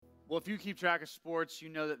Well, if you keep track of sports, you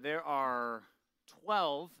know that there are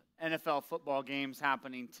 12 NFL football games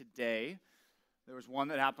happening today. There was one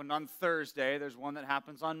that happened on Thursday. There's one that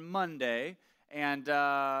happens on Monday. And,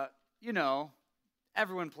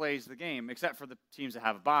 everyone plays the game except for the teams that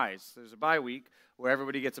have byes. There's a bye week where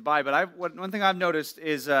everybody gets a bye. But one thing I've noticed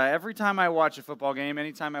is every time I watch a football game,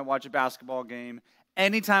 anytime I watch a basketball game,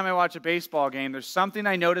 anytime I watch a baseball game, there's something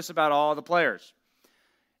I notice about all the players.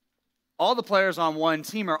 All the players on one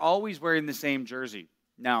team are always wearing the same jersey.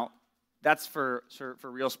 Now, that's for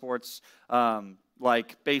real sports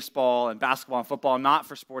like baseball and basketball and football, not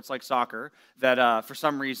for sports like soccer that for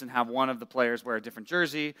some reason have one of the players wear a different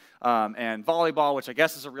jersey, and volleyball, which I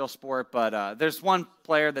guess is a real sport, but there's one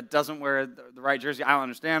player that doesn't wear the right jersey. I don't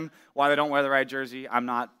understand why they don't wear the right jersey. I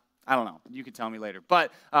don't know. You can tell me later.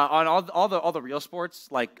 But on all the real sports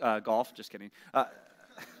like golf, just kidding,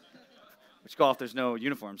 which golf there's no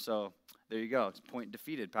uniform, so there you go. It's point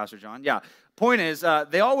defeated, Pastor John. Yeah. Point is,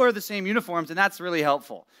 they all wear the same uniforms, and that's really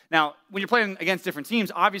helpful. Now, when you're playing against different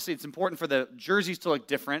teams, obviously it's important for the jerseys to look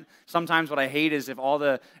different. Sometimes what I hate is if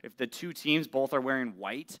the two teams both are wearing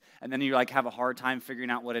white, and then you have a hard time figuring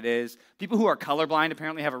out what it is. People who are colorblind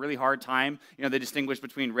apparently have a really hard time. They distinguish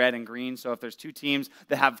between red and green. So if there's two teams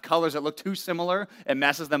that have colors that look too similar, it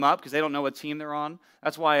messes them up because they don't know what team they're on.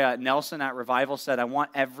 That's why Nelson at Revival said, I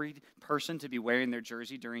want every person to be wearing their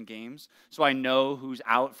jersey during games so I know who's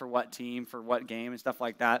out for what team, for what game, and stuff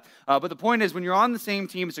like that. But the point is, when you're on the same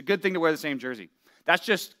team, it's a good thing to wear the same jersey. That's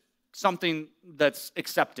just something that's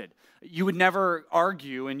accepted. You would never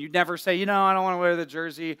argue, and you'd never say, I don't want to wear the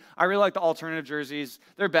jersey. I really like the alternative jerseys.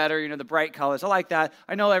 They're better, the bright colors. I like that.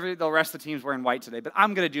 I know the rest of the team's wearing white today, but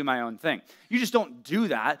I'm going to do my own thing. You just don't do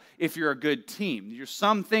that if you're a good team. There's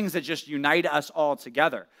some things that just unite us all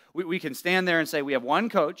together. We can stand there and say, we have one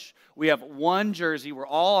coach, we have one jersey, we're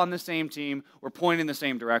all on the same team, we're pointing in the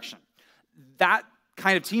same direction. That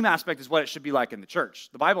kind of team aspect is what it should be like in the church.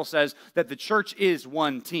 The Bible says that the church is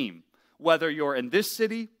one team, whether you're in this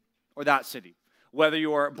city or that city. Whether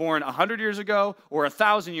you were born 100 years ago or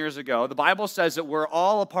 1,000 years ago, the Bible says that we're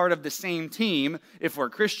all a part of the same team if we're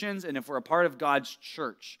Christians and if we're a part of God's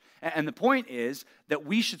church. And the point is that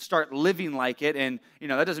we should start living like it. And,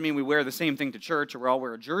 that doesn't mean we wear the same thing to church or we all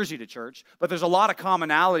wear a jersey to church, but there's a lot of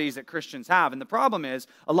commonalities that Christians have. And the problem is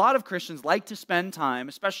a lot of Christians like to spend time,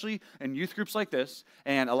 especially in youth groups like this,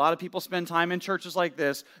 and a lot of people spend time in churches like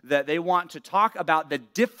this, that they want to talk about the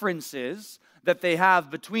differences that they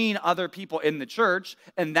have between other people in the church,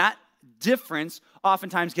 and that difference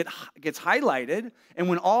oftentimes gets highlighted. And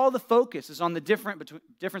when all the focus is on the difference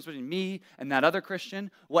between me and that other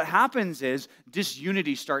Christian, what happens is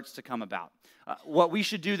disunity starts to come about. What we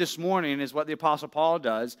should do this morning is what the Apostle Paul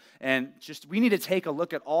does, and we need to take a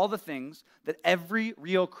look at all the things that every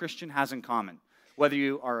real Christian has in common. Whether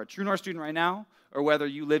you are a True North student right now, or whether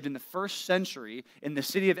you lived in the first century in the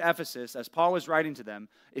city of Ephesus, as Paul was writing to them,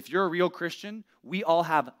 if you're a real Christian, we all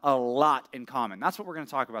have a lot in common. That's what we're going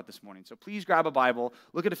to talk about this morning. So please grab a Bible,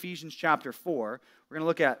 look at Ephesians chapter 4. We're going to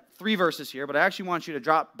look at 3 verses here, but I actually want you to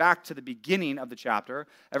drop back to the beginning of the chapter.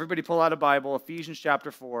 Everybody pull out a Bible, Ephesians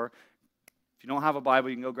chapter 4. If you don't have a Bible,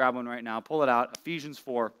 you can go grab one right now. Pull it out. Ephesians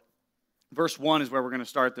 4, verse 1 is where we're going to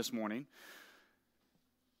start this morning.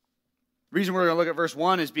 The reason we're going to look at verse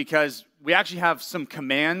 1 is because we actually have some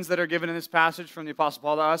commands that are given in this passage from the Apostle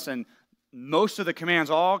Paul to us, and most of the commands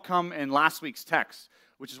all come in last week's text,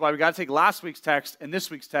 which is why we got to take last week's text and this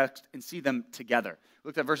week's text and see them together. We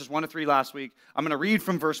looked at verses 1 to 3 last week. I'm going to read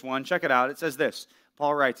from verse 1. Check it out. It says this.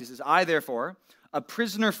 Paul writes, he says, I, therefore, a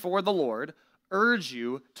prisoner for the Lord, urge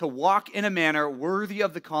you to walk in a manner worthy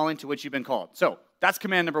of the calling to which you've been called. So that's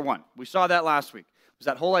command number 1. We saw that last week. It was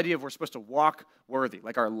that whole idea of we're supposed to walk worthy,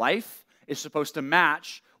 like our life is supposed to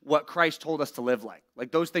match what Christ told us to live like.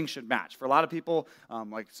 Like those things should match. For a lot of people,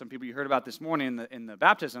 like some people you heard about this morning in the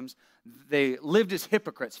baptisms, they lived as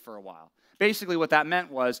hypocrites for a while. Basically what that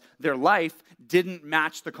meant was their life didn't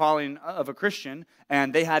match the calling of a Christian,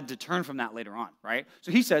 and they had to turn from that later on, right?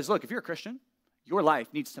 So he says, look, if you're a Christian, your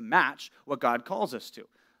life needs to match what God calls us to.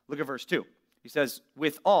 Look at verse 2. He says,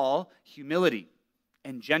 with all humility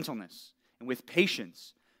and gentleness and with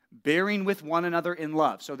patience, bearing with one another in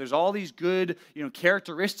love. So there's all these good,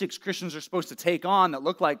 characteristics Christians are supposed to take on that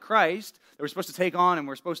look like Christ, that we're supposed to take on, and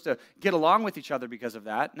we're supposed to get along with each other because of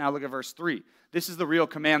that. Now look at verse 3. This is the real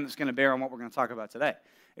command that's going to bear on what we're going to talk about today.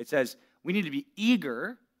 It says, we need to be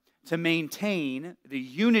eager to maintain the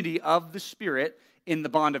unity of the Spirit in the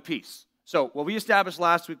bond of peace. So what we established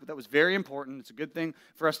last week, but that was very important, it's a good thing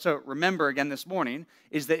for us to remember again this morning,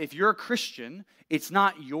 is that if you're a Christian, it's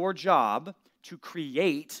not your job to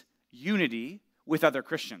create unity with other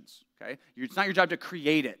Christians, okay? It's not your job to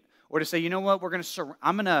create it. or to say, you know what,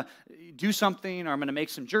 I'm going to do something, or I'm going to make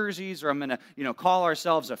some jerseys, or I'm going to, call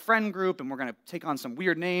ourselves a friend group, and we're going to take on some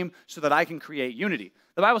weird name so that I can create unity.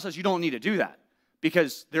 The Bible says you don't need to do that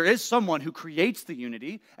because there is someone who creates the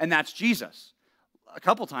unity, and that's Jesus. A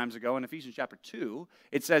couple times ago in Ephesians chapter 2,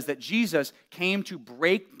 it says that Jesus came to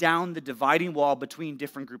break down the dividing wall between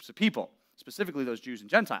different groups of people, specifically those Jews and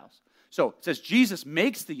Gentiles. So it says Jesus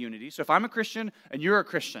makes the unity. So if I'm a Christian and you're a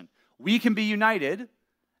Christian, we can be united,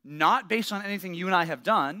 not based on anything you and I have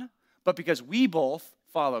done, but because we both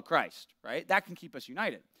follow Christ, right? That can keep us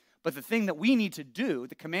united. But the thing that we need to do,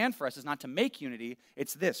 the command for us is not to make unity,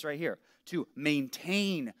 it's this right here, to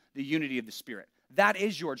maintain the unity of the Spirit. That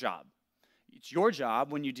is your job. It's your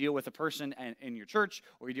job when you deal with a person in your church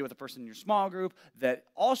or you deal with a person in your small group that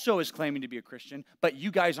also is claiming to be a Christian, but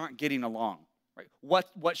you guys aren't getting along. Right?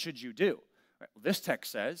 What should you do? Right? Well, this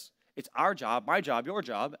text says it's our job, my job, your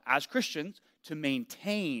job as Christians to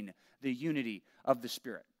maintain the unity of the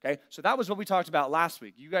Spirit. Okay? So that was what we talked about last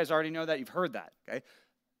week. You guys already know that. You've heard that. Okay?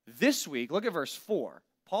 This week, look at verse 4.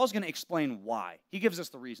 Paul's going to explain why. He gives us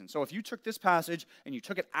the reason. So if you took this passage and you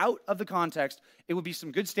took it out of the context, it would be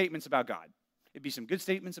some good statements about God. It'd be some good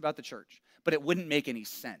statements about the church, but it wouldn't make any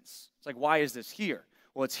sense. It's like, why is this here?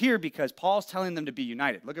 Well, it's here because Paul's telling them to be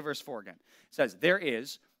united. Look at verse 4 again. It says, there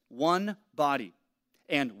is one body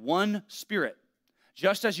and one Spirit,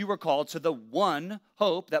 just as you were called to the one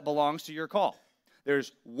hope that belongs to your call.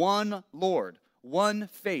 There's one Lord, one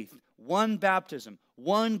faith, one baptism,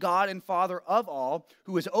 one God and Father of all,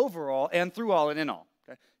 who is over all and through all and in all.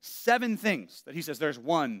 Okay? 7 things that he says there's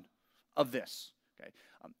one of this. Okay?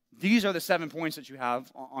 These are the 7 points that you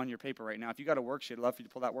have on your paper right now. If you got a worksheet, I'd love for you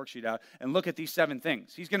to pull that worksheet out and look at these 7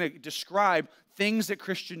 things. He's going to describe things that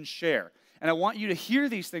Christians share. And I want you to hear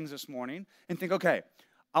these things this morning and think, okay,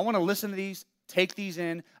 I want to listen to these, take these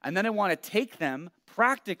in, and then I want to take them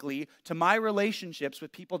practically to my relationships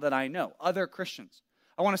with people that I know, other Christians.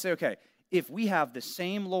 I want to say, okay, if we have the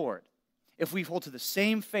same Lord, if we hold to the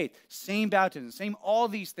same faith, same baptism, same all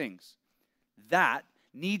these things, that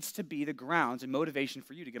needs to be the grounds and motivation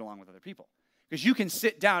for you to get along with other people. Because you can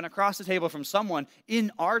sit down across the table from someone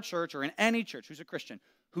in our church or in any church who's a Christian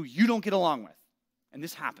who you don't get along with. And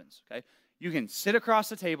this happens, okay? You can sit across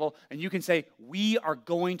the table and you can say, we are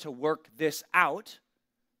going to work this out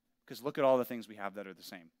because look at all the things we have that are the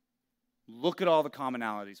same. Look at all the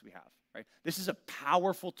commonalities we have, right? This is a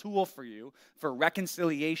powerful tool for you for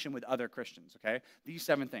reconciliation with other Christians, okay? These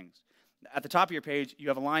 7 things. At the top of your page, you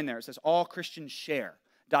have a line there. It says, all Christians share, ...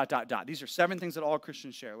 These are 7 things that all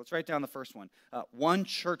Christians share. Let's write down the first one. One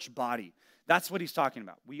church body. That's what he's talking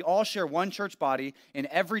about. We all share one church body in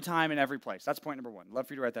every time and every place. That's point number 1. Love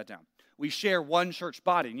for you to write that down. We share one church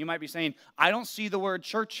body. And you might be saying, I don't see the word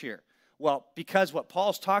church here. Well, because what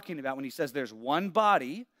Paul's talking about when he says there's one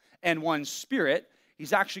body and one Spirit,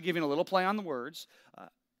 he's actually giving a little play on the words.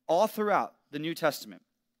 All throughout the New Testament,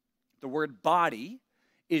 the word body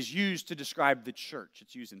is used to describe the church.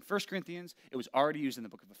 It's used in 1 Corinthians. It was already used in the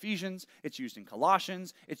book of Ephesians. It's used in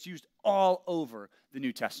Colossians. It's used all over the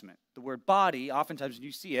New Testament. The word body, oftentimes when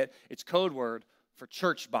you see it, it's code word for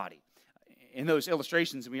church body. In those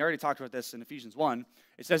illustrations, and we already talked about this in Ephesians 1,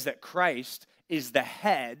 it says that Christ is the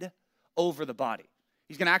head over the body.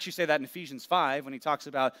 He's going to actually say that in Ephesians 5 when he talks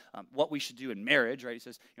about what we should do in marriage, right? He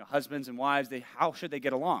says, husbands and wives, how should they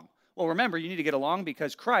get along? Well, remember, you need to get along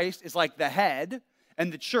because Christ is like the head,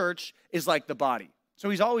 and the church is like the body. So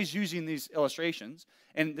he's always using these illustrations.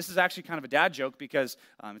 And this is actually kind of a dad joke because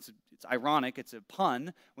it's ironic. It's a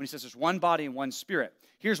pun when he says there's one body and one Spirit.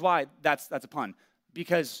 Here's why that's a pun.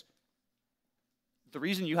 Because the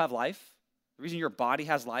reason you have life, the reason your body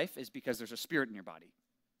has life is because there's a spirit in your body,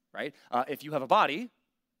 right? If you have a body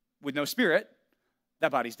with no spirit,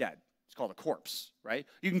 that body's dead. It's called a corpse, right?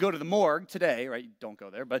 You can go to the morgue today, right? Don't go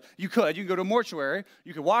there, but you could. You can go to a mortuary.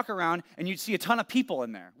 You could walk around, and you'd see a ton of people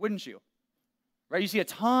in there, wouldn't you? Right? You see a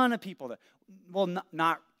ton of people there. Well,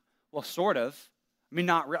 well, sort of. I mean,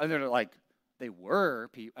 not really. They're like, they were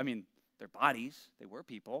people. I mean, their bodies, they were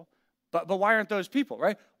people. But why aren't those people,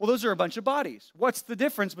 right? Well, those are a bunch of bodies. What's the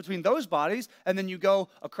difference between those bodies and then you go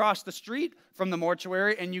across the street from the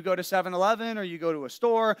mortuary and you go to 7-Eleven or you go to a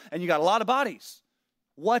store and you got a lot of bodies?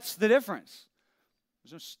 What's the difference?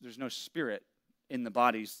 There's no spirit in the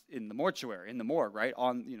bodies in the mortuary, in the morgue, right?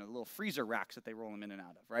 On the little freezer racks that they roll them in and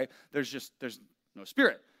out of, right? There's no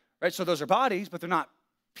spirit, right? So those are bodies, but they're not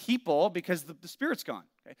people because the spirit's gone.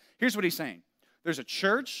 Okay? Here's what he's saying. There's a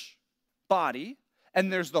church body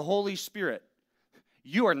and there's the Holy Spirit.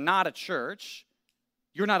 You are not a church.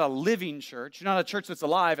 You're not a living church. You're not a church that's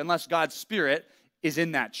alive unless God's Spirit is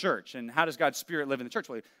in that church. And how does God's Spirit live in the church?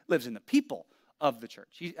 Well, He lives in the people of the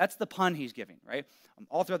church. That's the pun he's giving, right?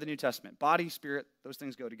 All throughout the New Testament, body, spirit, those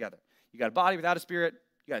things go together. You got a body without a spirit,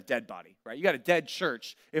 you got a dead body, right? You got a dead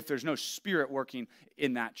church if there's no spirit working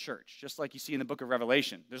in that church. Just like you see in the book of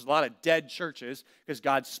Revelation. There's a lot of dead churches because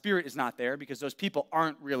God's spirit is not there because those people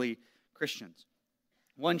aren't really Christians.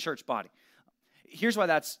 One church body. Here's why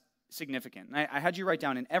that's significant. And I had you write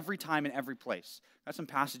down in every time and every place. Got some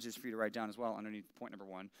passages for you to write down as well underneath point number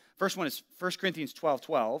 1. First one is 1 Corinthians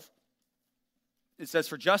 12:12. It says,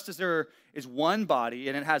 for just as there is one body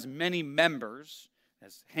and it has many members,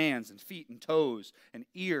 has hands and feet and toes and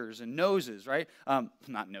ears and noses, right?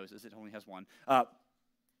 Not noses, it only has one.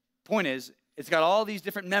 Point is, it's got all these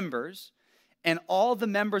different members, and all the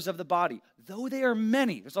members of the body, though they are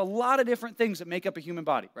many, there's a lot of different things that make up a human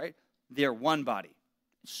body, right? They're one body.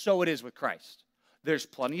 So it is with Christ. There's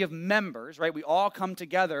plenty of members, right? We all come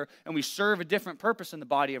together and we serve a different purpose in the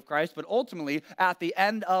body of Christ, but ultimately, at the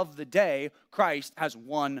end of the day, Christ has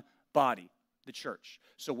one body, the church.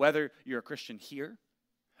 So whether you're a Christian here,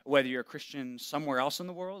 whether you're a Christian somewhere else in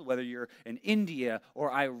the world, whether you're in India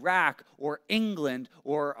or Iraq or England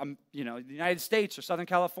or the United States or Southern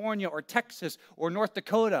California or Texas or North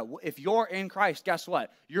Dakota, if you're in Christ, guess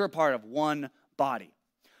what? You're a part of one body.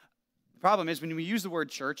 The problem is when we use the word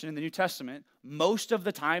church, and in the New Testament, most of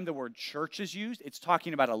the time the word church is used, it's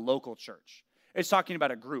talking about a local church. It's talking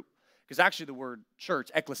about a group. Because actually the word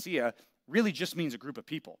church, ecclesia, really just means a group of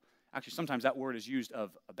people. Actually, sometimes that word is used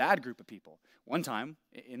of a bad group of people. One time,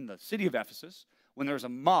 in the city of Ephesus, when there was a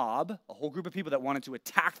mob, a whole group of people that wanted to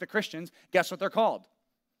attack the Christians, guess what they're called?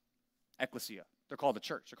 Ecclesia. They're called a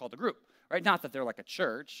church. They're called a group, right? Not that they're like a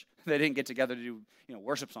church. They didn't get together to do,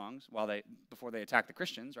 worship songs before they attacked the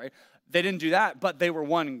Christians, right? They didn't do that, but they were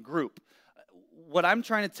one group. What I'm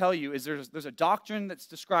trying to tell you is there's a doctrine that's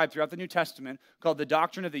described throughout the New Testament called the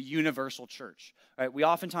doctrine of the universal church. Right? We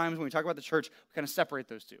oftentimes, when we talk about the church, we kind of separate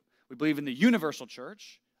those two. We believe in the universal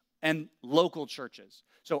church and local churches.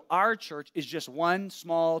 So our church is just one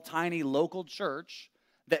small, tiny local church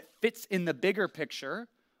that fits in the bigger picture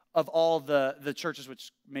of all the churches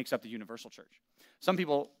which makes up the universal church. Some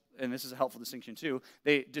people, and this is a helpful distinction too,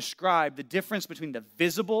 they describe the difference between the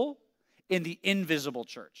visible and the invisible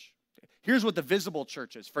church. Here's what the visible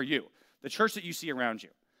church is for you, the church that you see around you.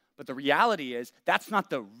 But the reality is that's not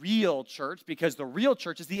the real church, because the real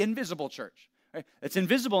church is the invisible church. Right? It's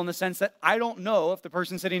invisible in the sense that I don't know if the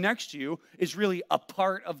person sitting next to you is really a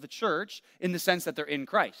part of the church in the sense that they're in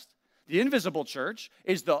Christ. The invisible church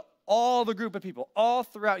is all the group of people all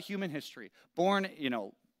throughout human history, born,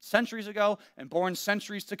 centuries ago and born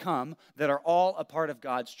centuries to come, that are all a part of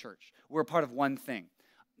God's church. We're a part of one thing.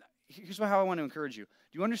 Here's how I want to encourage you.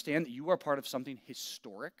 Do you understand that you are part of something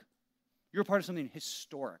historic? You're a part of something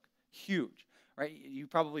historic, huge, right? You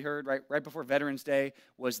probably heard, right before Veterans Day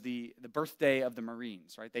was the birthday of the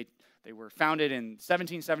Marines, right? They were founded in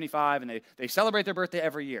 1775, and they celebrate their birthday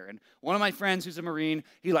every year. And one of my friends who's a Marine,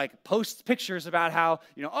 he posts pictures about how,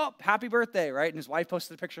 happy birthday, right? And his wife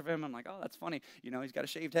posted a picture of him. I'm like, oh, that's funny. He's got a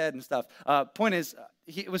shaved head and stuff. Point is,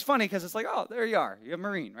 it was funny because it's like, oh, there you are. You're a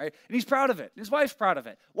Marine, right? And he's proud of it. His wife's proud of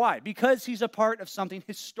it. Why? Because he's a part of something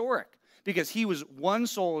historic. Because he was one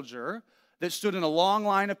soldier that stood in a long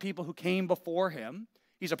line of people who came before him.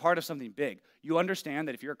 He's a part of something big. You understand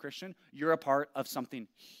that if you're a Christian, you're a part of something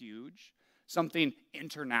huge, something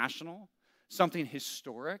international, something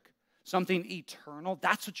historic, something eternal.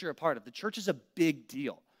 That's what you're a part of. The church is a big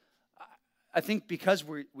deal. I think because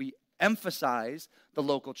we emphasize the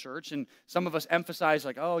local church, and some of us emphasize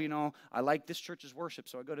I like this church's worship,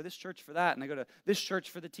 so I go to this church for that, and I go to this church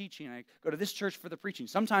for the teaching, and I go to this church for the preaching.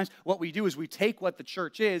 Sometimes what we do is we take what the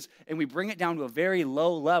church is and we bring it down to a very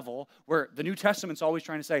low level, where the New Testament's always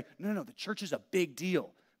trying to say, no, the church is a big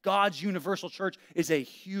deal. God's universal church is a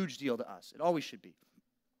huge deal to us. It always should be.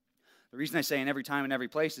 The reason I say in every time and every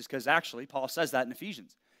place is because actually Paul says that in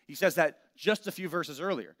Ephesians. He says that just a few verses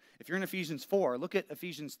earlier. If you're in Ephesians 4, look at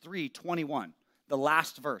Ephesians 3:21, the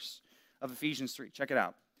last verse of Ephesians 3. Check it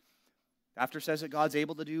out. After it says that God's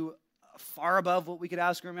able to do far above what we could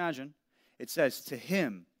ask or imagine, it says, to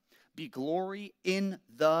him be glory in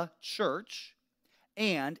the church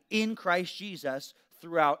and in Christ Jesus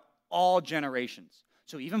throughout all generations.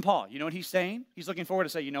 So even Paul, you know what he's saying? He's looking forward to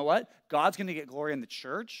say, you know what? God's going to get glory in the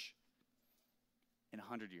church in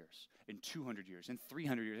 100 years. In 200 years, in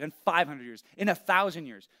 300 years, in 500 years, in 1,000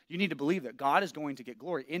 years. You need to believe that God is going to get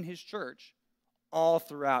glory in his church all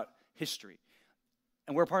throughout history.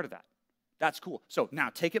 And we're a part of that. That's cool. So now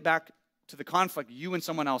take it back to the conflict you and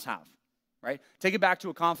someone else have, right? Take it back to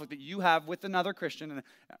a conflict that you have with another Christian. And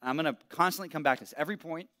I'm going to constantly come back to this. Every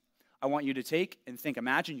point I want you to take and think,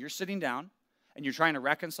 imagine you're sitting down and you're trying to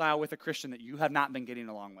reconcile with a Christian that you have not been getting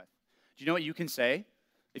along with, do you know what you can say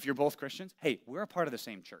if you're both Christians? Hey, we're a part of the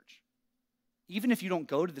same church. Even if you don't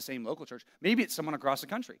go to the same local church, maybe it's someone across the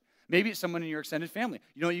country. Maybe it's someone in your extended family.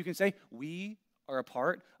 You know what you can say? We are a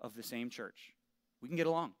part of the same church. We can get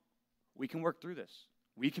along. We can work through this.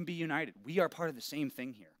 We can be united. We are part of the same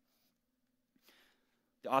thing here.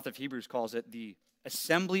 The author of Hebrews calls it the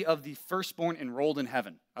assembly of the firstborn enrolled in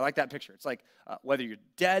heaven. I like that picture. It's like whether you're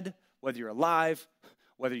dead, whether you're alive,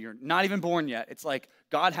 whether you're not even born yet, it's like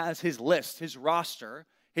God has his list, his roster,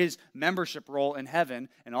 his membership roll in heaven,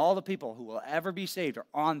 and all the people who will ever be saved are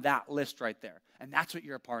on that list right there. And that's what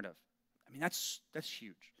you're a part of. I mean, that's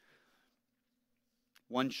huge.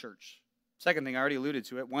 One church. Second thing, I already alluded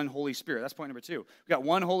to it, one Holy Spirit. That's point number 2. We've got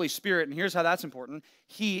one Holy Spirit, and here's how that's important.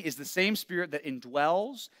 He is the same Spirit that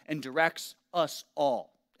indwells and directs us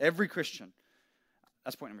all, every Christian.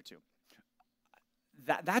 That's point number 2.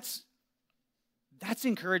 That's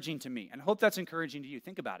encouraging to me, and I hope that's encouraging to you.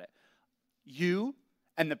 Think about it. You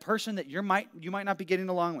and the person that you might not be getting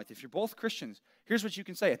along with, if you're both Christians, here's what you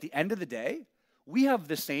can say. At the end of the day, we have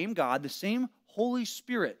the same God, the same Holy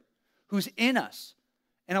Spirit who's in us.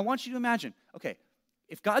 And I want you to imagine, okay,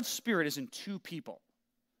 if God's Spirit is in 2 people,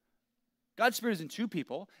 God's Spirit is in 2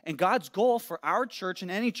 people, and God's goal for our church and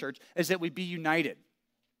any church is that we be united.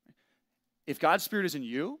 If God's Spirit is in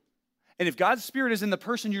you, and if God's Spirit is in the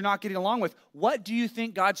person you're not getting along with, what do you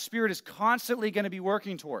think God's Spirit is constantly going to be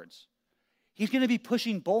working towards? He's going to be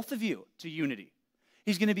pushing both of you to unity.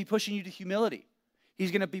 He's going to be pushing you to humility.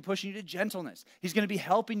 He's going to be pushing you to gentleness. He's going to be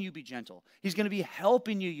helping you be gentle. He's going to be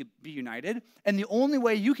helping you be united. And the only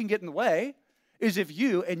way you can get in the way is if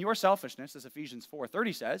you, in your selfishness, as Ephesians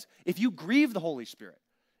 4:30 says, if you grieve the Holy Spirit.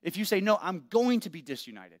 If you say, no, I'm going to be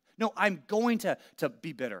disunited. No, I'm going to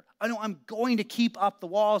be bitter. I know I'm going to keep up the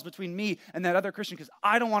walls between me and that other Christian because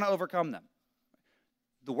I don't want to overcome them.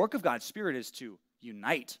 The work of God's Spirit is to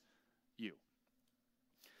unite you.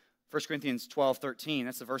 1 Corinthians 12:13,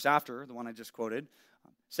 that's the verse after the one I just quoted,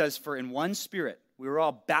 says, for in one Spirit we were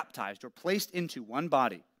all baptized or placed into one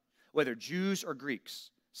body, whether Jews or Greeks,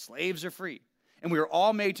 slaves or free, and we were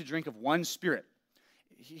all made to drink of one Spirit.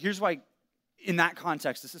 Here's why, in that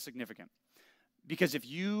context, this is significant. Because if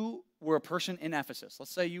you were a person in Ephesus,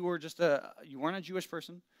 let's say you weren't a Jewish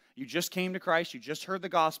person, you just came to Christ, you just heard the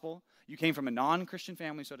gospel, you came from a non-Christian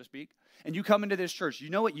family, so to speak, and you come into this church, you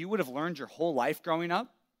know what you would have learned your whole life growing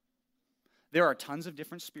up? There are tons of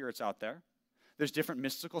different spirits out there. There's different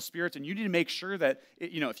mystical spirits, and you need to make sure that,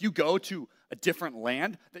 if you go to a different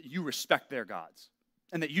land, that you respect their gods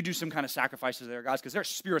and that you do some kind of sacrifices to their gods because there are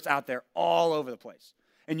spirits out there all over the place.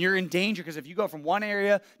 And you're in danger because if you go from one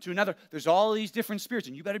area to another, there's all these different spirits,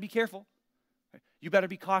 and you better be careful. You better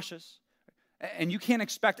be cautious. And you can't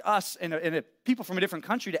expect us and people from a different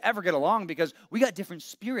country to ever get along because we got different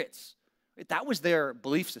spirits. That was their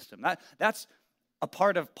belief system. That's a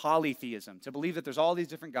part of polytheism, to believe that there's all these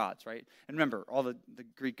different gods, right? And remember, all the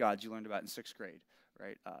Greek gods you learned about in 6th grade,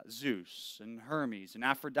 right? Zeus and Hermes and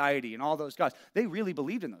Aphrodite and all those gods. They really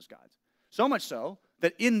believed in those gods. So much so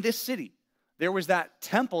that in this city, there was that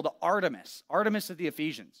temple to Artemis of the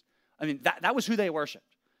Ephesians. I mean, that was who they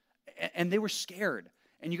worshiped. And they were scared.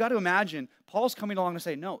 And you got to imagine, Paul's coming along to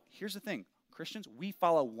say, no, here's the thing. Christians, we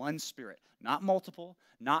follow one Spirit, not multiple,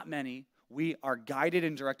 not many. We are guided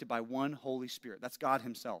and directed by one Holy Spirit. That's God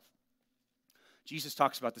himself. Jesus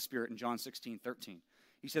talks about the Spirit in John 16:13.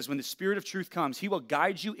 He says, when the Spirit of truth comes, he will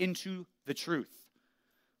guide you into the truth.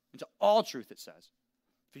 Into all truth, it says.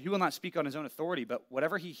 For he will not speak on his own authority, but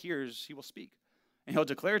whatever he hears, he will speak. And he'll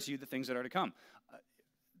declare to you the things that are to come.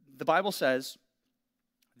 The Bible says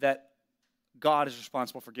that God is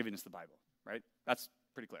responsible for giving us the Bible, right? That's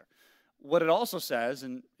pretty clear. What it also says,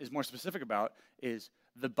 and is more specific about, is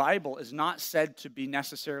the Bible is not said to be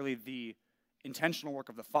necessarily the intentional work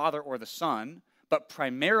of the Father or the Son, but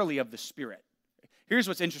primarily of the Spirit. Here's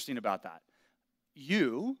what's interesting about that.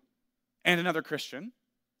 You and another Christian,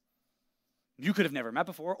 you could have never met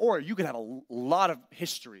before, or you could have a lot of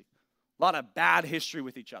history, a lot of bad history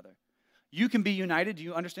with each other. You can be united. Do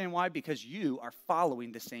you understand why? Because you are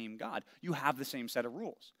following the same God. You have the same set of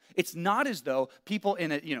rules. It's not as though people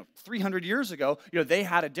 300 years ago, they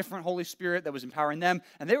had a different Holy Spirit that was empowering them,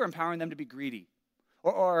 and they were empowering them to be greedy.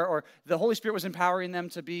 Or the Holy Spirit was empowering them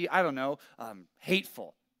to be,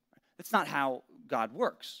 hateful. That's not how God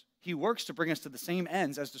works. He works to bring us to the same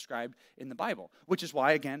ends as described in the Bible, which is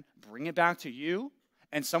why, again, bring it back to you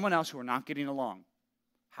and someone else who are not getting along.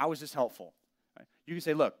 How is this helpful? You can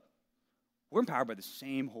say, look, we're empowered by the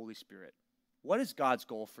same Holy Spirit. What is God's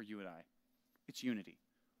goal for you and I? It's unity.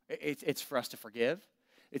 It's for us to forgive.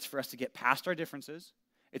 It's for us to get past our differences.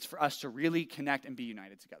 It's for us to really connect and be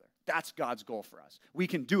united together. That's God's goal for us. We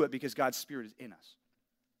can do it because God's Spirit is in us.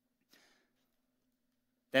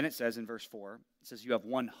 Then it says in verse 4, it says you have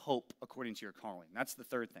one hope according to your calling. That's the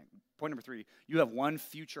third thing. Point number 3, you have one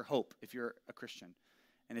future hope if you're a Christian.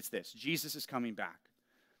 And it's this: Jesus is coming back.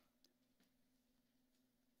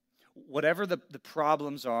 Whatever the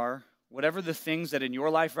problems are, whatever the things that in your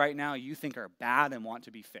life right now you think are bad and want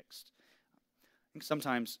to be fixed. I think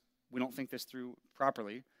sometimes we don't think this through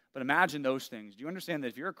properly, but imagine those things. Do you understand that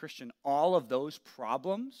if you're a Christian, all of those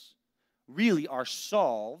problems really are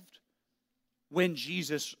solved when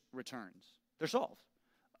Jesus returns? They're solved.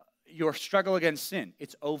 Your struggle against sin,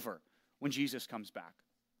 it's over when Jesus comes back.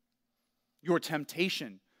 Your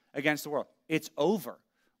temptation against the world, it's over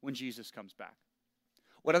when Jesus comes back.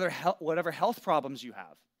 Whatever health problems you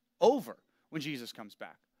have, over when Jesus comes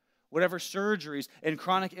back. Whatever surgeries and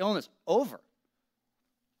chronic illness, over.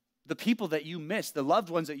 The people that you miss, the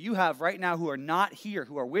loved ones that you have right now who are not here,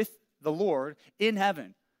 who are with the Lord in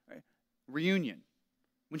heaven, right? Reunion.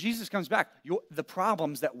 When Jesus comes back, the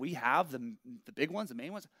problems that we have, the big ones, the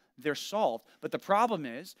main ones, they're solved. But the problem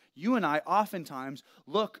is, you and I oftentimes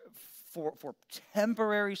look for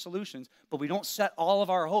temporary solutions, but we don't set all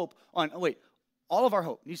of our hope on, all of our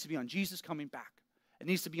hope needs to be on Jesus coming back. It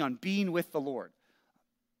needs to be on being with the Lord.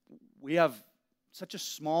 We have such a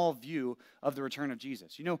small view of the return of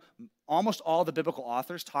Jesus. You know, almost all the biblical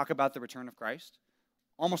authors talk about the return of Christ.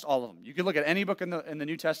 Almost all of them. You can look at any book in the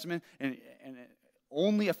New Testament, and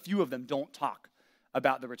only a few of them don't talk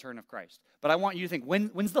about the return of Christ. But I want you to think,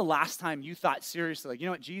 when's the last time you thought seriously, like, you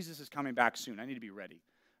know what, Jesus is coming back soon. I need to be ready.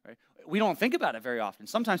 Right? We don't think about it very often.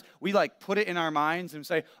 Sometimes we put it in our minds and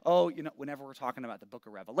say, whenever we're talking about the book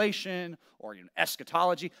of Revelation or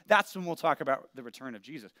eschatology, that's when we'll talk about the return of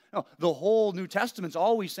Jesus. No, the whole New Testament's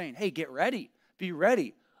always saying, hey, get ready, be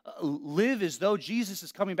ready. Live as though Jesus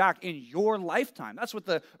is coming back in your lifetime. That's what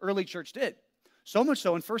the early church did. So much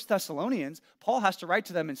so in 1 Thessalonians, Paul has to write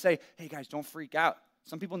to them and say, hey guys, don't freak out.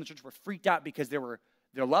 Some people in the church were freaked out because there were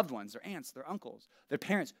their loved ones, their aunts, their uncles, their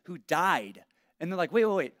parents who died. And they're like,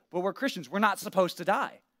 wait, but we're Christians. We're not supposed to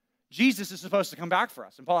die. Jesus is supposed to come back for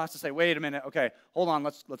us. And Paul has to say, wait a minute, okay, hold on,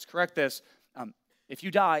 let's correct this. If you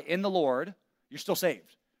die in the Lord, you're still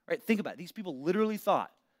saved. Right? Think about it. These people literally thought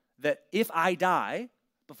that if I die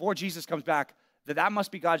before Jesus comes back, that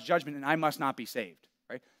must be God's judgment and I must not be saved.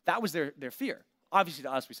 Right? That was their fear. Obviously,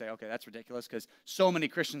 to us, we say, okay, that's ridiculous because so many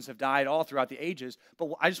Christians have died all throughout the ages. But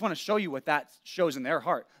I just want to show you what that shows in their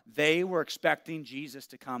heart. They were expecting Jesus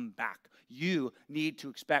to come back. You need to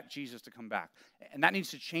expect Jesus to come back. And that needs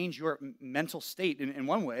to change your mental state in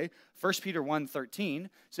one way. 1 Peter 1:13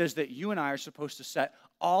 says that you and I are supposed to set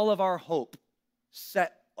all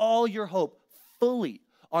your hope fully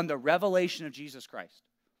on the revelation of Jesus Christ.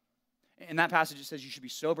 In that passage, it says you should be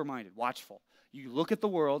sober-minded, watchful. You look at the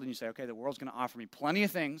world and you say, okay, the world's going to offer me plenty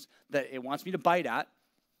of things that it wants me to bite at.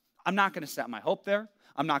 I'm not going to set my hope there.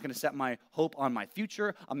 I'm not going to set my hope on my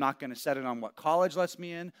future. I'm not going to set it on what college lets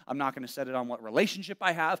me in. I'm not going to set it on what relationship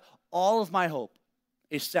I have. All of my hope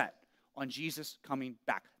is set on Jesus coming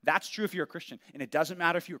back. That's true if you're a Christian. And it doesn't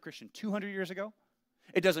matter if you were a Christian 200 years ago.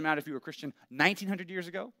 It doesn't matter if you were a Christian 1900 years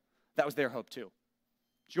ago. That was their hope too.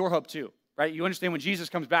 It's your hope too, right? You understand when Jesus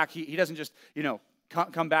comes back, he doesn't just,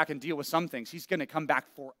 come back and deal with some things. He's going to come back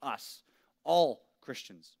for us, all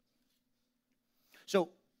Christians.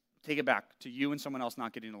 So take it back to you and someone else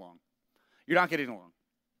not getting along. You're not getting along.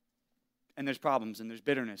 And there's problems, and there's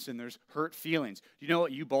bitterness, and there's hurt feelings. Do you know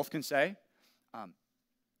what you both can say?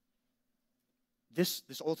 This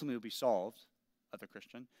ultimately will be solved, other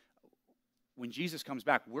Christian. When Jesus comes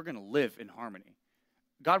back, we're going to live in harmony.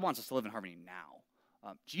 God wants us to live in harmony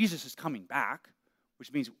now. Jesus is coming back,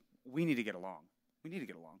 which means we need to get along. We need to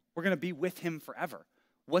get along. We're going to be with him forever.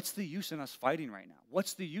 What's the use in us fighting right now?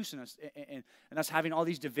 What's the use in us in us having all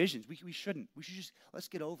these divisions? We shouldn't. We should just, let's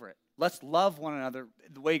get over it. Let's love one another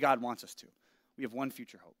the way God wants us to. We have one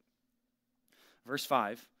future hope. Verse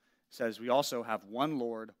 5 says we also have one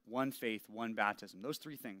Lord, one faith, one baptism. Those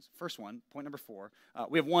three things. First one, point number 4,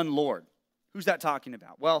 we have one Lord. Who's that talking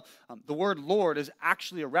about? Well, the word Lord is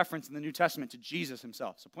actually a reference in the New Testament to Jesus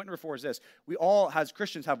himself. So point number 4 is this. We all, as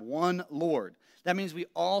Christians, have one Lord. That means we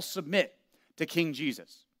all submit to King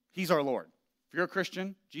Jesus. He's our Lord. If you're a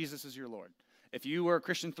Christian, Jesus is your Lord. If you were a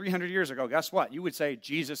Christian 300 years ago, guess what? You would say,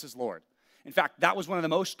 Jesus is Lord. In fact, that was one of the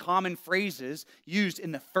most common phrases used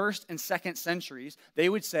in the first and second centuries. They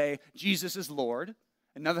would say, Jesus is Lord.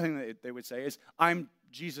 Another thing that they would say is, I'm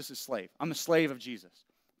Jesus' slave. I'm a slave of Jesus.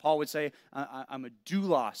 Paul would say, I'm a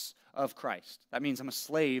doulos of Christ. That means I'm a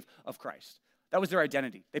slave of Christ. That was their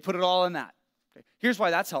identity. They put it all in that. Okay. Here's why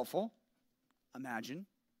that's helpful. Imagine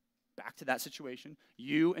back to that situation,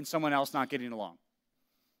 you and someone else not getting along.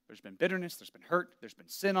 There's been bitterness, there's been hurt, there's been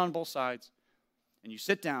sin on both sides. And you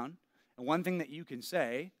sit down, and one thing that you can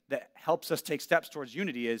say that helps us take steps towards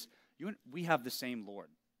unity is, we have the same Lord.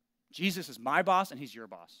 Jesus is my boss, and he's your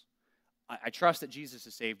boss. I trust that Jesus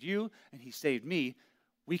has saved you, and he saved me.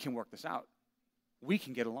 We can work this out. We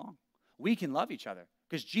can get along. We can love each other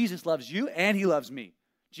because Jesus loves you, and he loves me.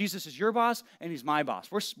 Jesus is your boss, and he's my boss.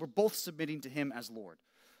 We're both submitting to him as Lord.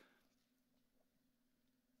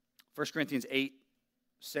 1 Corinthians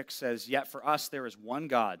 8:6 says, "Yet for us there is one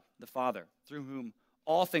God, the Father, through whom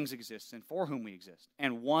all things exist and for whom we exist,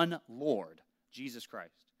 and one Lord, Jesus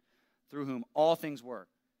Christ, through whom all things were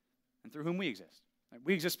and through whom we exist." Right?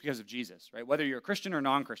 We exist because of Jesus, right? Whether you're a Christian or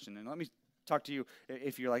non-Christian. And let me talk to you,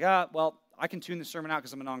 if you're like, well, I can tune the sermon out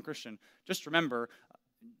because I'm a non-Christian. Just remember,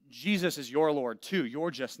 Jesus is your Lord too.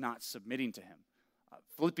 You're just not submitting to him.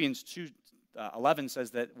 Philippians 2:11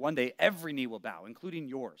 says that one day every knee will bow, including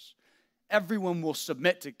yours. Everyone will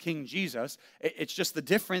submit to King Jesus. It's just the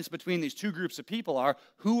difference between these two groups of people are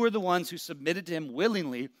who are the ones who submitted to him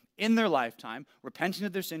willingly in their lifetime, repenting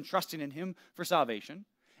of their sin, trusting in him for salvation,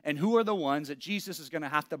 and who are the ones that Jesus is going to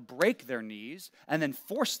have to break their knees and then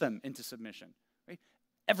force them into submission. Right?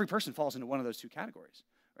 Every person falls into one of those two categories.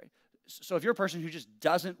 Right? So if you're a person who just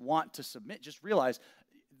doesn't want to submit, just realize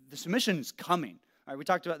the submission is coming. All right, we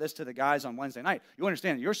talked about this to the guys on Wednesday night. You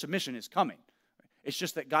understand that your submission is coming. Right? It's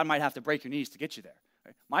just that God might have to break your knees to get you there.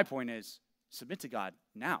 Right? My point is, submit to God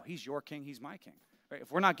now. He's your king. He's my king. Right?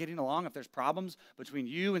 If we're not getting along, if there's problems between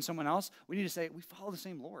you and someone else, we need to say, we follow the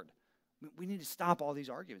same Lord. We need to stop all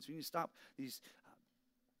these arguments. We need to stop these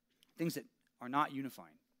things that are not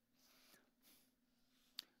unifying.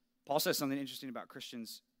 Paul says something interesting about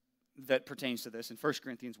Christians that pertains to this in 1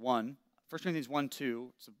 Corinthians 1. 1 Corinthians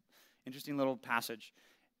 1:2, it's an interesting little passage.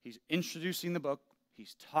 He's introducing the book.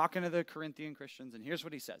 He's talking to the Corinthian Christians, and here's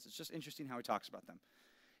what he says. It's just interesting how he talks about them.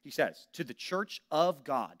 He says, "To the church of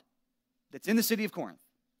God that's in the city of Corinth,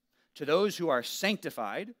 to those who are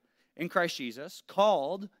sanctified in Christ Jesus,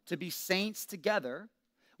 called to be saints together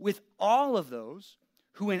with all of those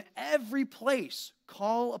who in every place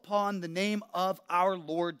call upon the name of our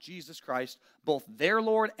Lord Jesus Christ, both their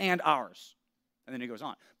Lord and ours." And then he goes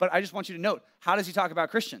on. But I just want you to note, how does he talk about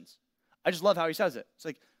Christians? I just love how he says it. It's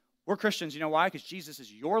like, we're Christians. You know why? Because Jesus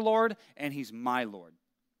is your Lord and he's my Lord.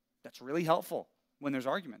 That's really helpful when there's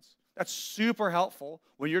arguments. That's super helpful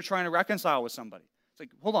when you're trying to reconcile with somebody. It's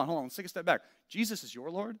like, hold on, let's take a step back. Jesus is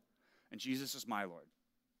your Lord and Jesus is my Lord.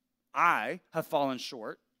 I have fallen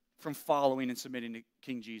short from following and submitting to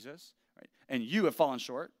King Jesus, right? And you have fallen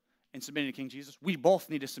short in submitting to King Jesus. We both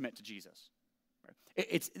need to submit to Jesus. Right?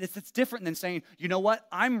 It's different than saying, you know what,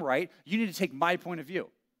 I'm right, you need to take my point of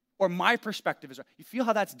view, or my perspective is right. You feel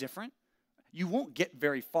how that's different? You won't get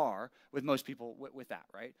very far with most people with that,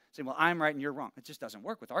 right? Saying, well, I'm right and you're wrong. It just doesn't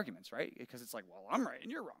work with arguments, right? Because it's like, well, I'm right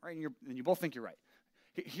and you're wrong, right? And you both think you're right.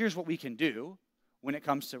 Here's what we can do when it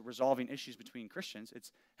comes to resolving issues between Christians.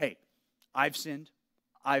 It's, hey, I've sinned.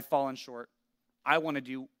 I've fallen short. I want to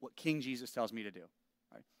do what King Jesus tells me to do.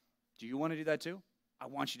 Right? Do you want to do that too? I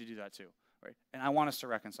want you to do that too. Right? And I want us to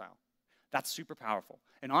reconcile. That's super powerful.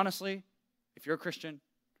 And honestly, if you're a Christian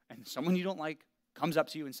and someone you don't like comes up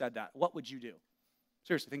to you and said that, what would you do?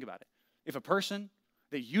 Seriously, think about it. If a person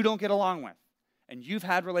that you don't get along with and you've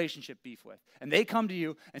had relationship beef with, and they come to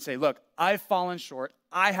you and say, look, I've fallen short.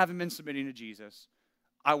 I haven't been submitting to Jesus.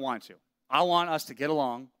 I want to. I want us to get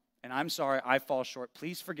along, and I'm sorry I fall short.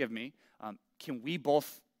 Please forgive me. Can we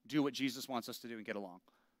both do what Jesus wants us to do and get along?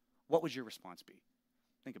 What would your response be?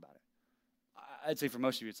 Think about it. I'd say for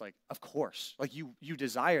most of you, it's like, of course. Like you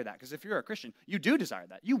desire that. Because if you're a Christian, you do desire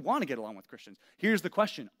that. You want to get along with Christians. Here's the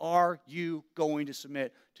question. Are you going to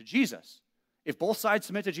submit to Jesus? If both sides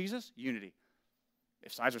submit to Jesus, unity.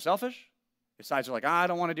 If sides are selfish, if sides are like, I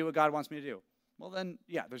don't want to do what God wants me to do, well then,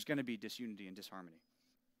 yeah, there's going to be disunity and disharmony.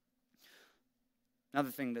 Another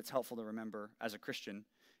thing that's helpful to remember as a Christian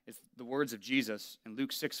is the words of Jesus in Luke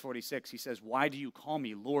 6:46. He says, why do you call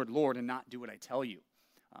me Lord, Lord, and not do what I tell you?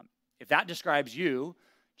 If that describes you,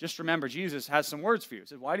 just remember Jesus has some words for you. He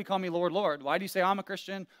said, why do you call me Lord, Lord? Why do you say I'm a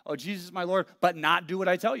Christian? Oh, Jesus is my Lord, but not do what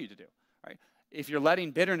I tell you to do. Right? If you're letting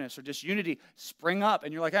bitterness or disunity spring up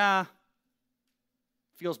and you're like,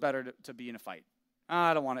 feels better to be in a fight.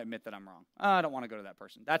 I don't want to admit that I'm wrong. I don't want to go to that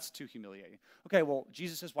person. That's too humiliating. Okay, well,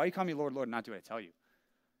 Jesus says, why do you call me Lord, Lord, and not do what I tell you?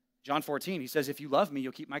 John 14, he says, if you love me,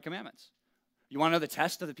 you'll keep my commandments. You want to know the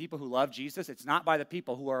test of the people who love Jesus? It's not by the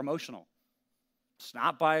people who are emotional. It's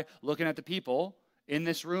not by looking at the people in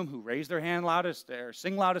this room who raise their hand loudest or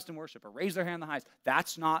sing loudest in worship or raise their hand the highest.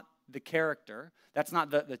 That's not the character. That's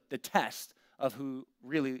not the test of who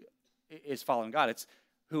really is following God. It's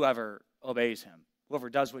whoever obeys him, whoever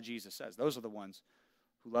does what Jesus says. Those are the ones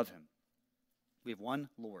who love him. We have one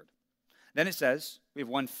Lord. Then it says we have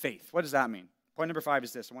one faith. What does that mean? Point number 5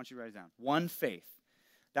 is this. I want you to write it down. One faith.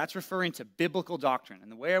 That's referring to biblical doctrine.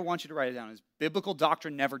 And the way I want you to write it down is biblical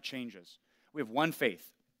doctrine never changes. We have one faith.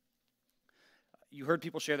 You heard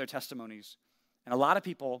people share their testimonies, and a lot of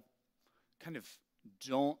people kind of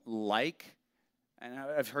don't like, and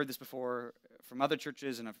I've heard this before from other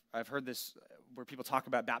churches, and I've heard this where people talk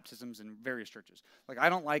about baptisms in various churches. Like, I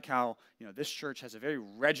don't like how, this church has a very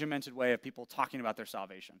regimented way of people talking about their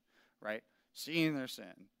salvation, right? Seeing their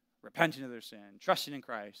sin, repenting of their sin, trusting in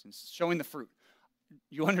Christ, and showing the fruit.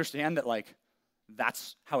 You understand that, like,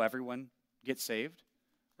 that's how everyone gets saved,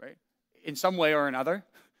 right? In some way or another.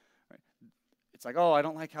 Right? It's like, oh, I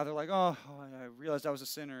don't like how they're like, oh, I realized I was a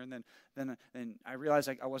sinner, and then I realized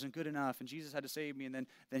I wasn't good enough, and Jesus had to save me, and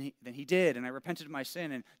then he did, and I repented of my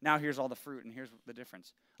sin, and now here's all the fruit, and here's the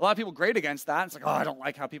difference. A lot of people grate against that. It's like, oh, I don't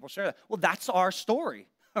like how people share that. Well, that's our story,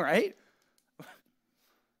 all right?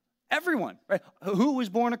 Everyone, right? Who was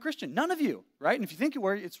born a Christian? None of you, right? And if you think you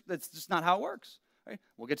were, that's just not how it works, right?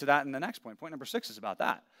 We'll get to that in the next point. Point number 6 is about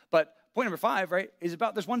that. But point number 5, right, is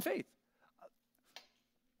about there's one faith.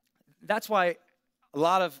 That's why a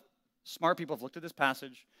lot of smart people have looked at this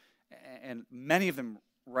passage, and many of them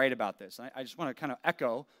write about this. I just want to kind of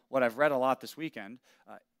echo what I've read a lot this weekend.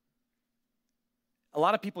 A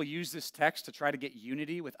lot of people use this text to try to get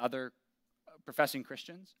unity with other professing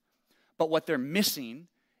Christians, but what they're missing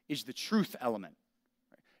is the truth element.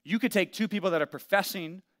 You could take two people that are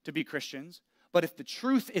professing to be Christians, but if the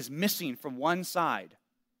truth is missing from one side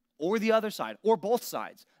or the other side or both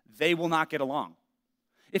sides, they will not get along.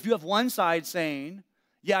 If you have one side saying,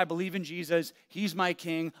 yeah, I believe in Jesus, he's my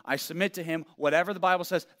king, I submit to him, whatever the Bible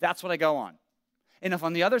says, that's what I go on. And if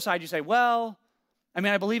on the other side you say, well,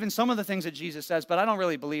 I believe in some of the things that Jesus says, but I don't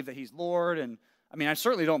really believe that he's Lord, and I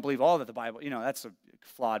certainly don't believe all that the Bible, that's a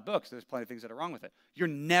flawed book, so there's plenty of things that are wrong with it. You're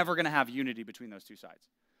never going to have unity between those two sides.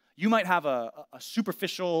 You might have a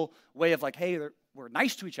superficial way of like, hey, we're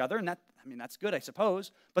nice to each other, and that's good, I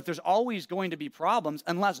suppose, but there's always going to be problems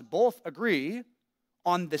unless both agree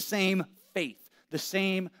on the same faith, the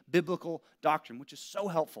same biblical doctrine, which is so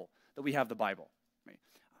helpful that we have the Bible. Right?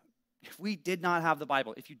 If we did not have the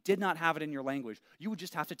Bible, if you did not have it in your language, you would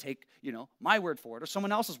just have to take, my word for it or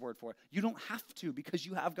someone else's word for it. You don't have to because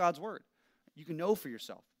you have God's word. You can know for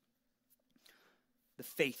yourself. The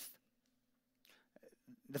faith.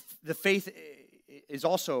 The faith is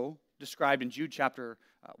also described in Jude chapter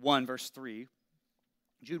 1, verse 3.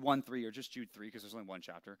 Jude 1:3, or just Jude 3, because there's only one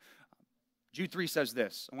chapter. Jude 3 says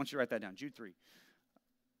this. I want you to write that down. Jude 3.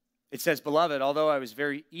 It says, "Beloved, although I was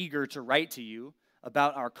very eager to write to you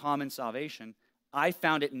about our common salvation, I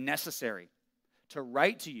found it necessary to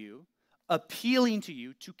write to you, appealing to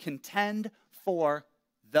you to contend for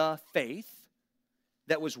the faith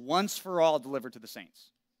that was once for all delivered to the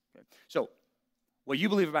saints." Okay. So, what you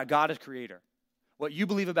believe about God as creator, what you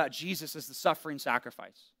believe about Jesus as the suffering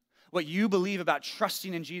sacrifice, what you believe about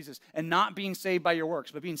trusting in Jesus and not being saved by your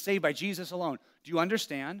works, but being saved by Jesus alone, do you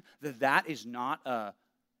understand that that is not a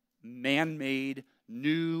man-made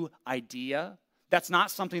new idea? That's not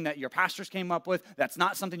something that your pastors came up with. That's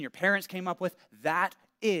not something your parents came up with. That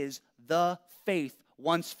is the faith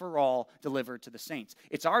once for all delivered to the saints.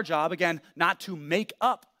 It's our job, again, not to make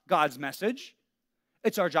up God's message.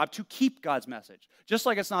 It's our job to keep God's message. Just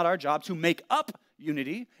like it's not our job to make up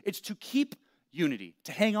unity, it's to keep unity,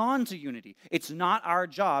 to hang on to unity. It's not our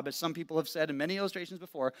job, as some people have said in many illustrations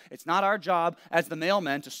before, it's not our job as the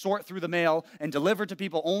mailmen to sort through the mail and deliver to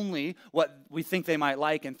people only what we think they might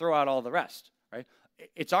like and throw out all the rest, right?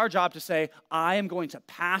 It's our job to say, I am going to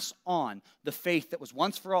pass on the faith that was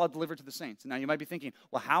once for all delivered to the saints. Now you might be thinking,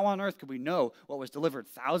 well, how on earth could we know what was delivered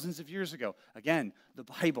thousands of years ago? Again, the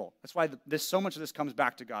Bible. That's why so much of this comes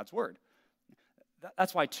back to God's word.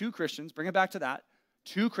 That's why two Christians, bring it back to that,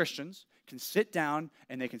 two Christians can sit down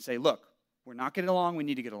and they can say, look, we're not getting along, we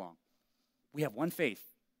need to get along. We have one faith.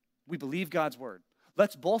 We believe God's word.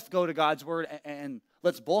 Let's both go to God's word and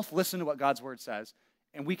let's both listen to what God's word says,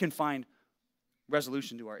 and we can find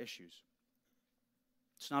resolution to our issues.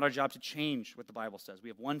 It's not our job to change what the Bible says. We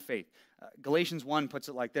have one faith. Galatians 1 puts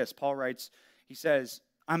it like this. Paul writes, he says,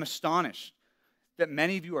 I'm astonished that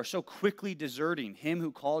many of you are so quickly deserting him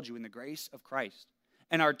who called you in the grace of Christ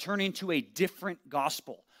and are turning to a different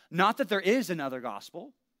gospel. Not that there is another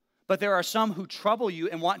gospel, but there are some who trouble you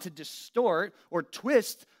and want to distort or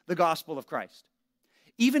twist the gospel of Christ.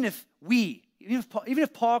 Even if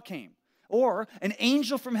Paul came, or an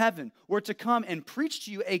angel from heaven were to come and preach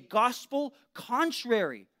to you a gospel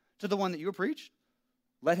contrary to the one that you preached,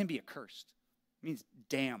 let him be accursed. It means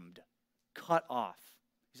damned, cut off.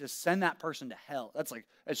 He says, send that person to hell. That's like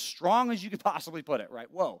as strong as you could possibly put it, right?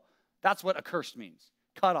 Whoa, that's what accursed means,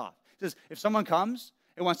 cut off. He says, if someone comes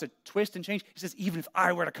and wants to twist and change, he says, even if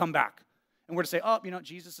I were to come back and were to say, oh,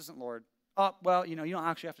 Jesus isn't Lord. Oh, well, you don't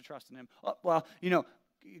actually have to trust in him. Oh, well,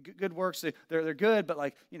 good works, they're good, but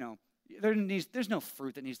like, there's no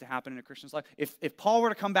fruit that needs to happen in a Christian's life. If Paul were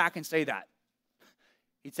to come back and say that,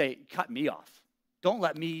 he'd say, cut me off. Don't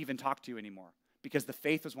let me even talk to you anymore, because the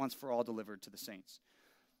faith was once for all delivered to the saints.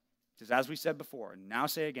 He says, as we said before, and now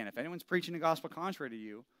say again, if anyone's preaching a gospel contrary to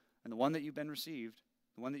you, and the one that you've received,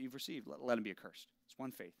 let him be accursed. It's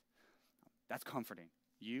one faith. That's comforting.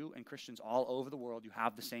 You and Christians all over the world, you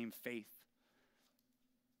have the same faith.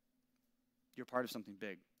 You're part of something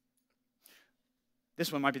big.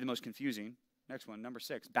 This one might be the most confusing. Next one, number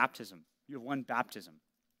 6, baptism. You have one baptism.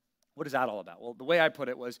 What is that all about? Well, the way I put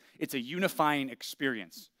it was, it's a unifying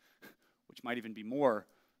experience, which might even be more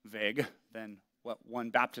vague than what one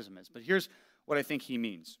baptism is. But here's what I think he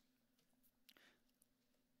means.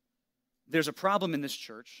 There's a problem in this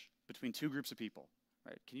church between two groups of people,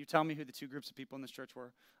 right? Can you tell me who the two groups of people in this church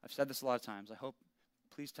were? I've said this a lot of times.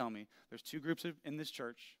 Please tell me. There's two groups in this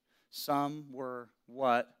church. Some were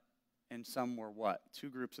what, and some were what? Two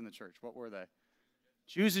groups in the church. What were they?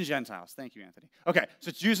 Jews and Gentiles. Thank you, Anthony. Okay, so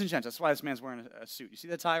it's Jews and Gentiles. That's why this man's wearing a suit. You see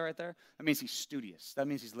that tie right there? That means he's studious. That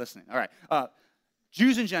means he's listening. All right.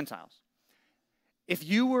 Jews and Gentiles. If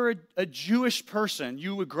you were a Jewish person,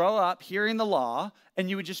 you would grow up hearing the law, and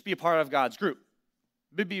you would just be a part of God's group.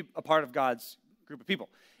 You'd be a part of God's group of people.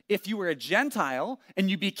 If you were a Gentile and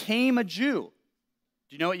you became a Jew,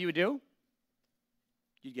 do you know what you would do?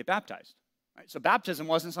 You'd get baptized. Right? So baptism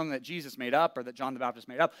wasn't something that Jesus made up or that John the Baptist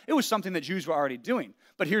made up. It was something that Jews were already doing.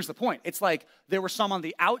 But here's the point. It's like there were some on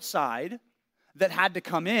the outside that had to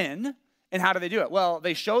come in, and how do they do it? Well,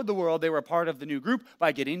 they showed the world they were a part of the new group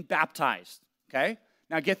by getting baptized. Okay?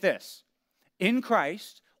 Now get this. In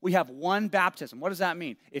Christ, we have one baptism. What does that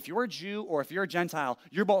mean? If you're a Jew or if you're a Gentile,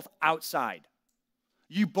 you're both outside.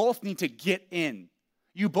 You both need to get in.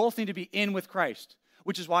 You both need to be in with Christ,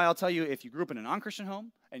 which is why I'll tell you, if you grew up in a non-Christian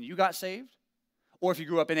home and you got saved, or if you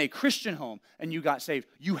grew up in a Christian home and you got saved,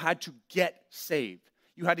 you had to get saved.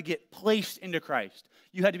 You had to get placed into Christ.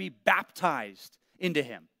 You had to be baptized into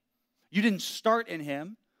him. You didn't start in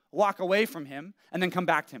him, walk away from him, and then come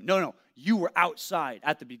back to him. No. You were outside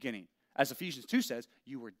at the beginning. As Ephesians 2 says,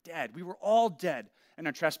 you were dead. We were all dead in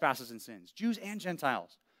our trespasses and sins, Jews and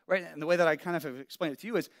Gentiles. Right? And the way that I kind of have explained it to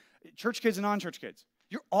you is church kids and non-church kids.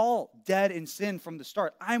 You're all dead in sin from the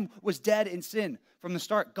start. I was dead in sin from the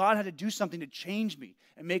start. God had to do something to change me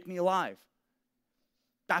and make me alive.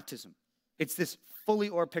 Baptism. It's this fully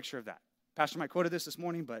orbed picture of that. Pastor Mike quoted this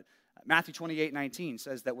morning, but Matthew 28:19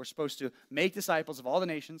 says that we're supposed to make disciples of all the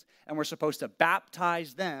nations, and we're supposed to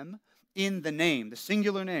baptize them in the name, the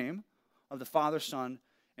singular name of the Father, Son,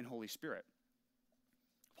 and Holy Spirit.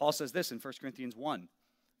 Paul says this in 1 Corinthians 1.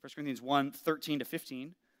 1 Corinthians 1, 13 to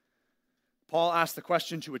 15. Paul asked the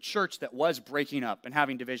question to a church that was breaking up and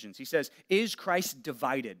having divisions. He says, is Christ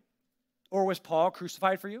divided? Or was Paul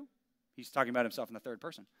crucified for you? He's talking about himself in the third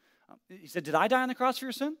person. He said, did I die on the cross for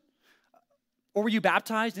your sin? Or were you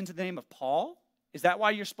baptized into the name of Paul? Is that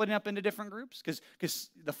why you're splitting up into different groups? Because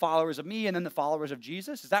the followers of me and then the followers of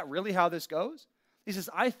Jesus? Is that really how this goes? He says,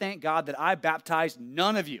 I thank God that I baptized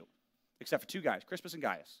none of you, except for two guys, Crispus and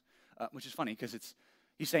Gaius, which is funny because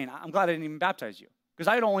he's saying, I'm glad I didn't even baptize you. Because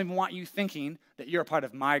I don't even want you thinking that you're a part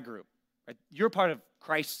of my group. Right? You're part of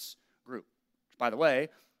Christ's group. By the way,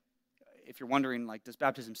 if you're wondering, does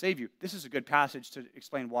baptism save you? This is a good passage to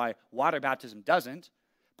explain why water baptism doesn't.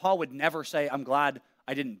 Paul would never say, I'm glad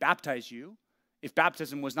I didn't baptize you, if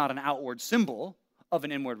baptism was not an outward symbol of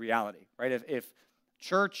an inward reality. Right? If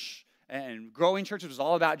church and growing churches was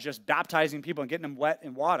all about just baptizing people and getting them wet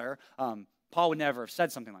in water, Paul would never have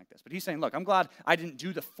said something like this. But he's saying, look, I'm glad I didn't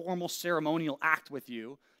do the formal ceremonial act with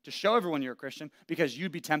you to show everyone you're a Christian, because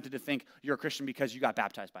you'd be tempted to think you're a Christian because you got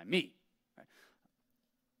baptized by me. Right?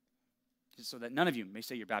 So that none of you may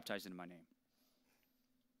say you're baptized in my name.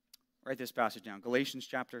 Write this passage down. Galatians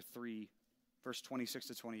chapter 3, verse 26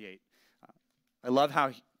 to 28. I love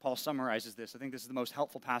how Paul summarizes this. I think this is the most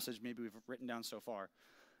helpful passage maybe we've written down so far.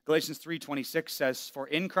 Galatians 3:26 says, for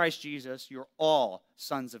in Christ Jesus, you're all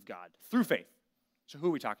sons of God through faith. So who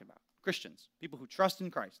are we talking about? Christians, people who trust in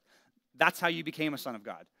Christ. That's how you became a son of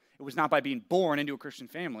God. It was not by being born into a Christian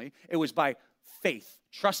family. It was by faith,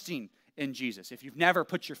 trusting in Jesus. If you've never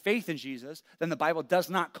put your faith in Jesus, then the Bible does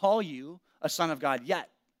not call you a son of God yet.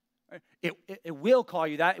 It will call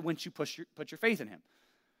you that once you put your faith in him.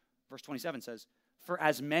 Verse 27 says, For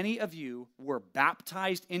as many of you were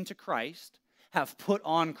baptized into Christ, have put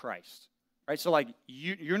on Christ. Right? So like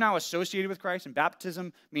you're now associated with Christ, and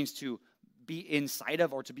baptism means to be inside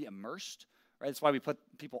of or to be immersed. Right? That's why we put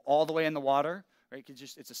people all the way in the water. Right?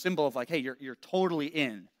 It's a symbol of like, hey, you're totally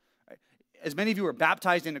in. Right? As many of you are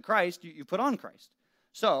baptized into Christ, you put on Christ.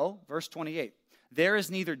 So, verse 28, there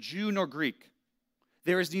is neither Jew nor Greek.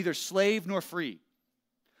 There is neither slave nor free.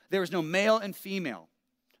 There is no male and female.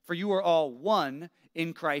 For you are all one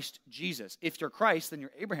in Christ Jesus. If you're Christ, then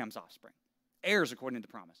you're Abraham's offspring. Heirs according to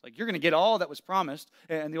the promise. Like you're going to get all that was promised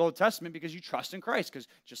in the Old Testament because you trust in Christ. Because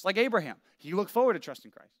just like Abraham, he looked forward to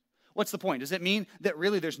trusting Christ. What's the point? Does it mean that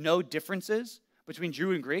really there's no differences between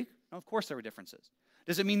Jew and Greek? No, of course there were differences.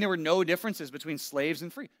 Does it mean there were no differences between slaves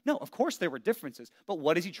and free? No, of course there were differences. But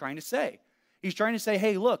what is he trying to say? He's trying to say,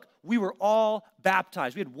 hey, look, we were all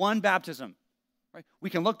baptized. We had one baptism. Right? We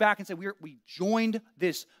can look back and say we joined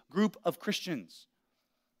this group of Christians.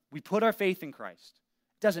 We put our faith in Christ.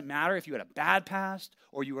 It doesn't matter if you had a bad past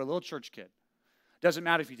or you were a little church kid. It doesn't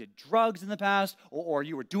matter if you did drugs in the past or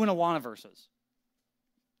you were doing Awana verses.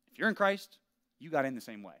 If you're in Christ, you got in the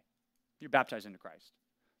same way. You're baptized into Christ.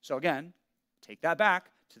 So again, take that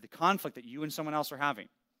back to the conflict that you and someone else are having.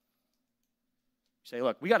 You say,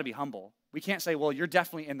 look, we got to be humble. We can't say, well, you're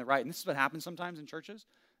definitely in the right. And this is what happens sometimes in churches.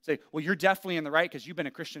 Say, well, you're definitely in the right because you've been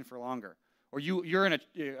a Christian for longer. Or you're in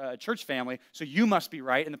a church family, so you must be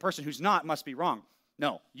right, and the person who's not must be wrong.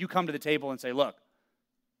 No, you come to the table and say, look,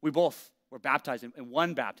 we both were baptized in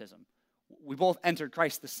one baptism. We both entered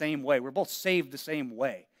Christ the same way. We're both saved the same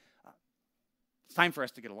way. It's time for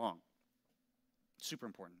us to get along. Super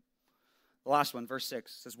important. The last one, verse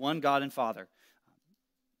 6, says, one God and Father.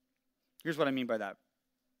 Here's what I mean by that.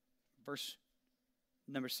 Verse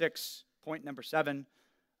number 6, point number 7,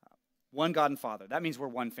 one God and Father. That means we're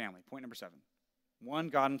one family. Point number 7. One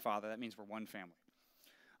God and Father. That means we're one family.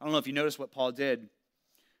 I don't know if you noticed what Paul did,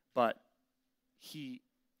 but he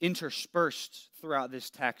interspersed throughout this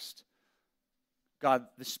text God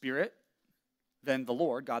the Spirit, then the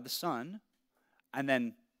Lord, God the Son, and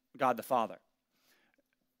then God the Father.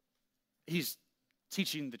 He's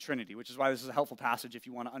teaching the Trinity, which is why this is a helpful passage if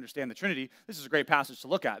you want to understand the Trinity. This is a great passage to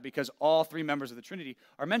look at because all three members of the Trinity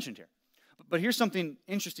are mentioned here. But here's something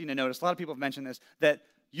interesting to notice. A lot of people have mentioned this, that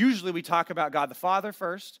usually we talk about God the Father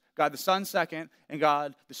first, God the Son second, and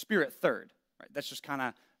God the Spirit third. Right? That's just kind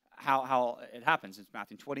of how it happens. It's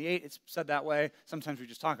Matthew 28. It's said that way. Sometimes we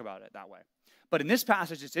just talk about it that way. But in this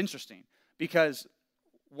passage, it's interesting because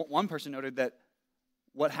one person noted that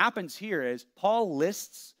what happens here is Paul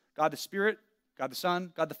lists God the Spirit, God the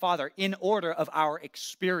Son, God the Father in order of our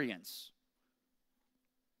experience.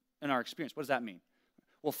 In our experience. What does that mean?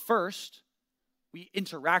 Well, first, we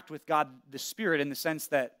interact with God the Spirit in the sense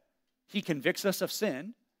that he convicts us of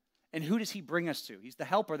sin. And who does he bring us to? He's the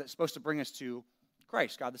helper that's supposed to bring us to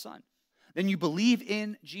Christ, God the Son. Then you believe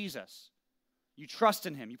in Jesus. You trust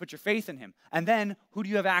in him. You put your faith in him. And then who do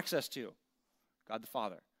you have access to? God the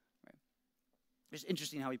Father. Right? It's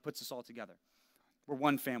interesting how he puts this all together. We're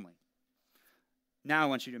one family. Now I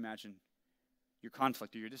want you to imagine your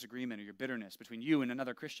conflict or your disagreement or your bitterness between you and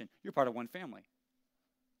another Christian. You're part of one family.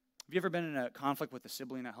 Have you ever been in a conflict with a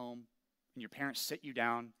sibling at home and your parents sit you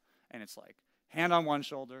down and it's like hand on one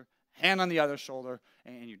shoulder, hand on the other shoulder,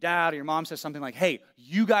 and your dad or your mom says something like, hey,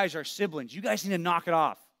 you guys are siblings. You guys need to knock it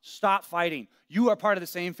off. Stop fighting. You are part of the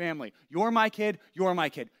same family. You're my kid. You're my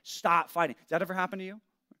kid. Stop fighting. Does that ever happen to you?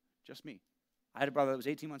 Just me. I had a brother that was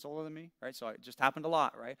 18 months older than me, right? So it just happened a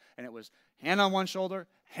lot, right? And it was hand on one shoulder,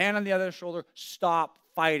 hand on the other shoulder, stop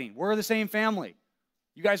fighting. We're the same family.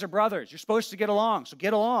 You guys are brothers. You're supposed to get along, so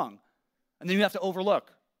get along. And then you have to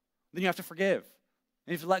overlook. Then you have to forgive. And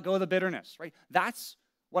you have to let go of the bitterness, right? That's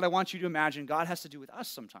what I want you to imagine God has to do with us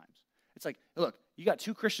sometimes. It's like, look, you got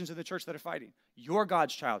two Christians in the church that are fighting. You're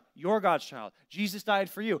God's child. You're God's child. Jesus died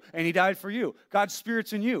for you, and he died for you. God's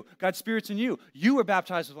Spirit's in you. God's Spirit's in you. You were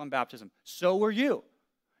baptized with one baptism. So were you.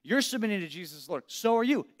 You're submitting to Jesus, Lord. So are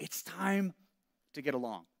you. It's time to get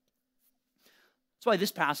along. That's why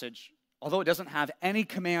this passage, although it doesn't have any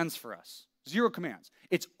commands for us, 0 commands,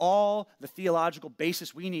 it's all the theological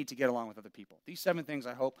basis we need to get along with other people. These 7 things,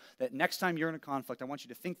 I hope that next time you're in a conflict, I want you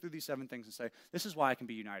to think through these 7 things and say, this is why I can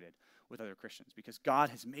be united with other Christians, because God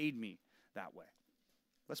has made me that way.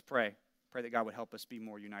 Let's pray. Pray that God would help us be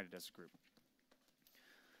more united as a group.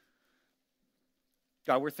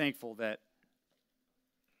 God, we're thankful that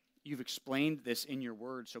you've explained this in your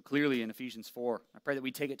word so clearly in Ephesians 4. I pray that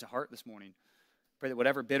we take it to heart this morning. Pray that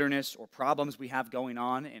whatever bitterness or problems we have going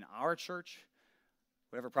on in our church,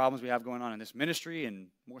 whatever problems we have going on in this ministry, and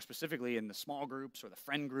more specifically in the small groups or the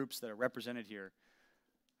friend groups that are represented here,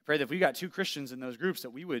 Pray that if we got two Christians in those groups, that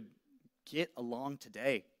we would get along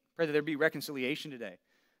today. Pray that there'd be reconciliation today.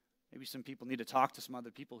 Maybe some people need to talk to some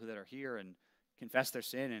other people that are here and confess their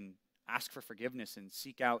sin and ask for forgiveness and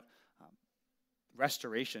seek out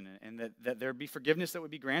restoration, and that there be forgiveness that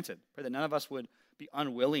would be granted. Pray that none of us would be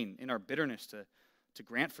unwilling in our bitterness to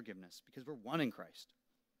grant forgiveness, because we're one in Christ.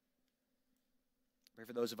 Pray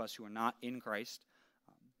for those of us who are not in Christ,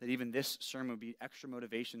 that even this sermon would be extra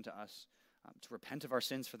motivation to us to repent of our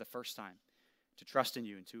sins for the first time, to trust in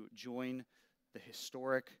you, and to join the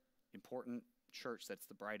historic, important church that's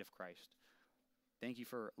the bride of Christ. Thank you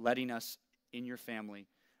for letting us in your family.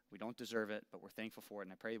 We don't deserve it, but we're thankful for it,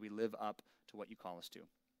 and I pray we live up to what you call us to.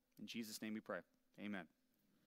 In Jesus' name we pray. Amen.